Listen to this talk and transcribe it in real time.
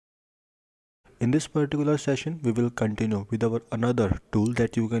In this particular session, we will continue with our another tool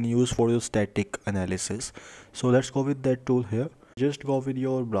that you can use for your static analysis. So let's go with that tool here. Just go with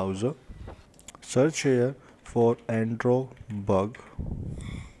your browser, search here for AndroBug.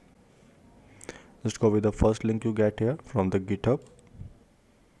 Just go with the first link you get here from the GitHub.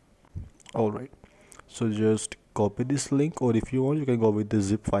 Alright, so just copy this link, or if you want you can go with the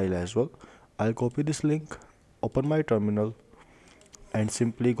zip file as well. I'll copy this link, open my terminal, and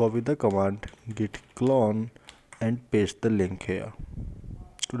simply go with the command git clone and paste the link here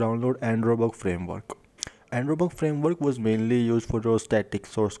to download AndroBug framework. AndroBug framework was mainly used for your static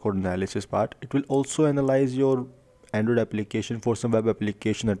source code analysis part. It will also analyze your Android application for some web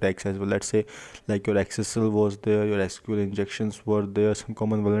application attacks as well. Let's say like your XSL was there, your SQL injections were there, some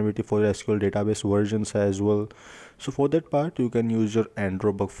common vulnerability for your SQL database versions as well. So for that part you can use your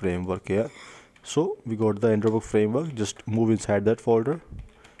AndroBug framework here. So we got the AndroBug framework, just move inside that folder.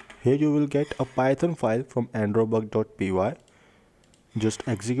 Here you will get a Python file from androbug.py. Just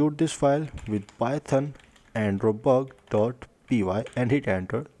execute this file with python androbug.py and hit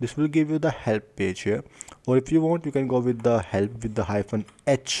enter. This will give you the help page here, or if you want you can go with the help with the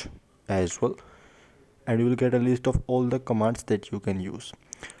 -h as well, and you will get a list of all the commands that you can use.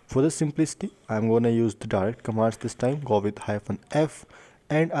 For the simplicity, I'm gonna use the direct commands this time. Go with -f,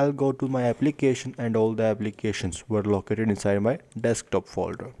 and I'll go to my application, and all the applications were located inside my desktop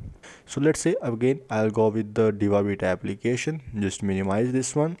folder. So let's say again I'll go with the Diva Beta application, just minimize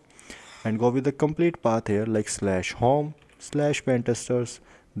this one and go with the complete path here like /home/pentesters,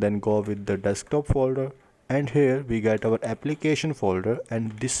 then go with the desktop folder, and here we get our application folder,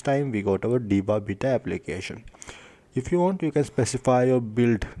 and this time we got our Diva Beta application. If you want you can specify your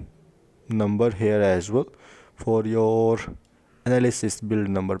build number here as well for your analysis build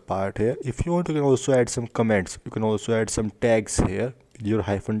number part here. If you want you can also add some comments, you can also add some tags here with your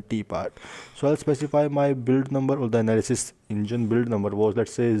 -t part. So I'll specify my build number, or the analysis engine build number was,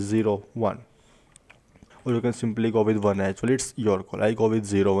 let's say 01, or you can simply go with 1 as well. It's your call. I go with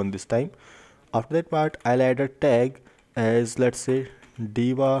 01 this time. After that part I'll add a tag as, let's say,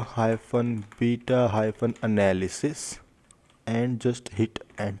 diva-beta-analysis, and just hit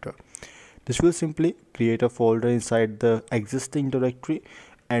enter. This will simply create a folder inside the existing directory,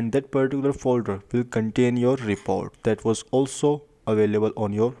 and that particular folder will contain your report that was also available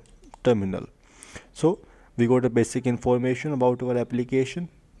on your terminal. So we got the basic information about our application,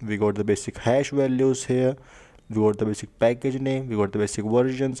 we got the basic hash values here, we got the basic package name, we got the basic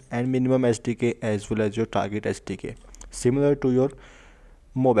versions and minimum SDK as well as your target SDK, similar to your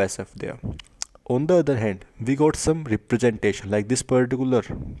MobSF there. On the other hand, we got some representation, like this particular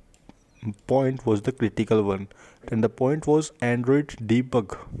point was the critical one, and the point was Android debug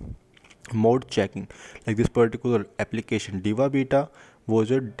mode checking. Like this particular application Diva Beta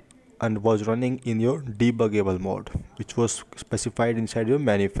was was running in your debuggable mode, which was specified inside your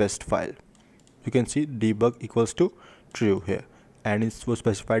manifest file. You can see debug equals to true here, and it was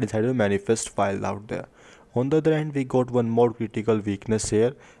specified inside your manifest file out there. On the other hand, we got one more critical weakness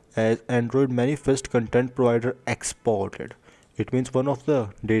here, as Android manifest content provider exported. It means one of the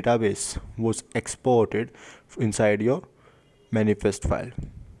database was exported inside your manifest file,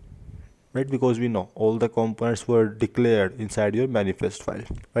 right? Because we know all the components were declared inside your manifest file,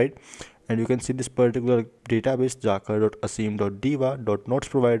 right? And you can see this particular database jaka.asim.diva.nodes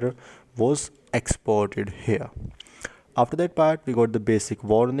provider was exported here. After that part we got the basic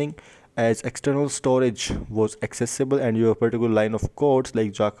warning, as external storage was accessible, and your particular line of codes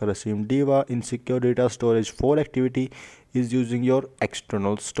like jaka.asim diva insecure data storage for activity is using your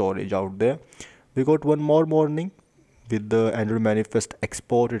external storage out there. We got one more warning with the Android manifest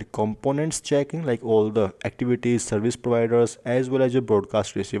exported components checking, like all the activities, service providers as well as your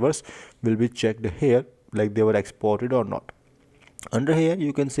broadcast receivers will be checked here, like they were exported or not. Under here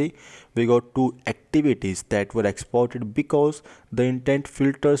you can see we got two activities that were exported because the intent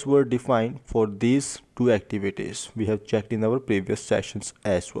filters were defined for these two activities. We have checked in our previous sessions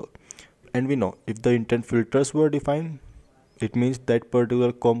as well, and we know if the intent filters were defined, it means that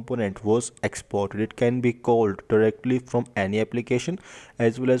particular component was exported. It can be called directly from any application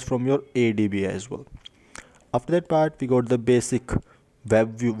as well as from your ADB as well. After that part we got the basic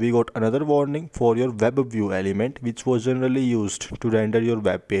web view. We got another warning for your web view element, which was generally used to render your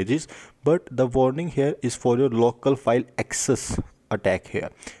web pages, but the warning here is for your local file access attack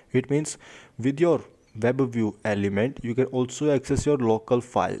here. It means with your web view element you can also access your local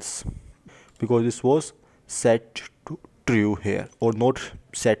files, because this was set to true here, or not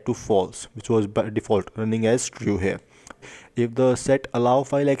set to false, which was by default running as true here. If the set allow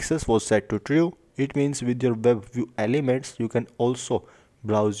file access was set to true, it means with your web view elements you can also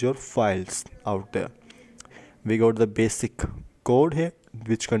browse your files out there. We got the basic code here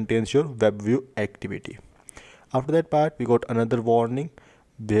which contains your web view activity. After that part, we got another warning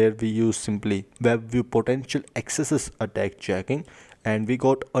where we use simply web view potential accesses attack checking, and we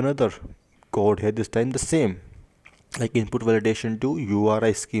got another code here, this time the same like input validation to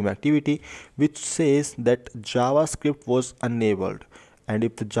URI scheme activity, which says that JavaScript was enabled, and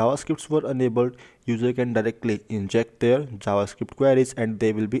if the JavaScripts were enabled, user can directly inject their JavaScript queries and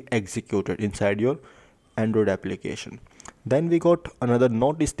they will be executed inside your Android application. Then we got another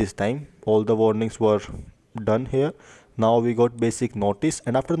notice. This time all the warnings were done here. Now we got basic notice,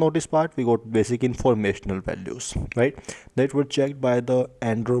 and after notice part we got basic informational values, right, that were checked by the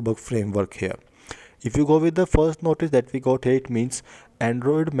AndroBug framework here. If you go with the first notice that we got here, it means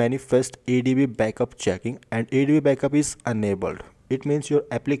Android manifest ADB backup checking, and ADB backup is enabled. It means your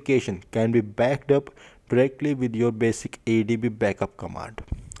application can be backed up directly with your basic ADB backup command.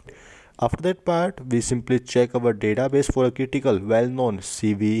 After that part, we simply check our database for a critical well-known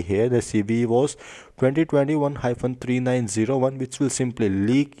CVE here. The CVE was 2021-3901, which will simply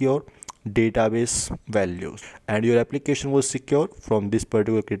leak your database values, and your application was secure from this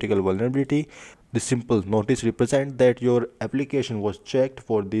particular critical vulnerability. The simple notice represents that your application was checked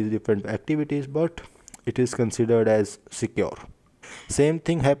for these different activities, but it is considered as secure. Same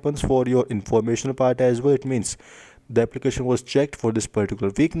thing happens for your informational part as well. It means the application was checked for this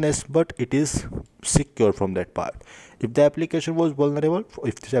particular weakness, but it is secure from that part. If the application was vulnerable,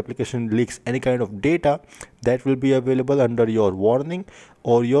 if this application leaks any kind of data, that will be available under your warning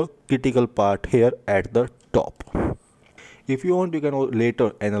or your critical part here at the top. If you want, you can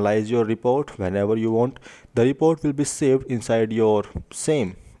later analyze your report whenever you want. The report will be saved inside your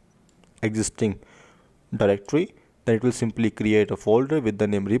same existing directory. Then it will simply create a folder with the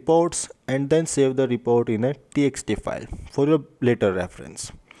name reports and then save the report in a txt file for your later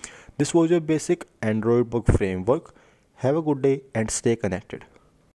reference. This was your basic AndroBug framework. Have a good day and stay connected.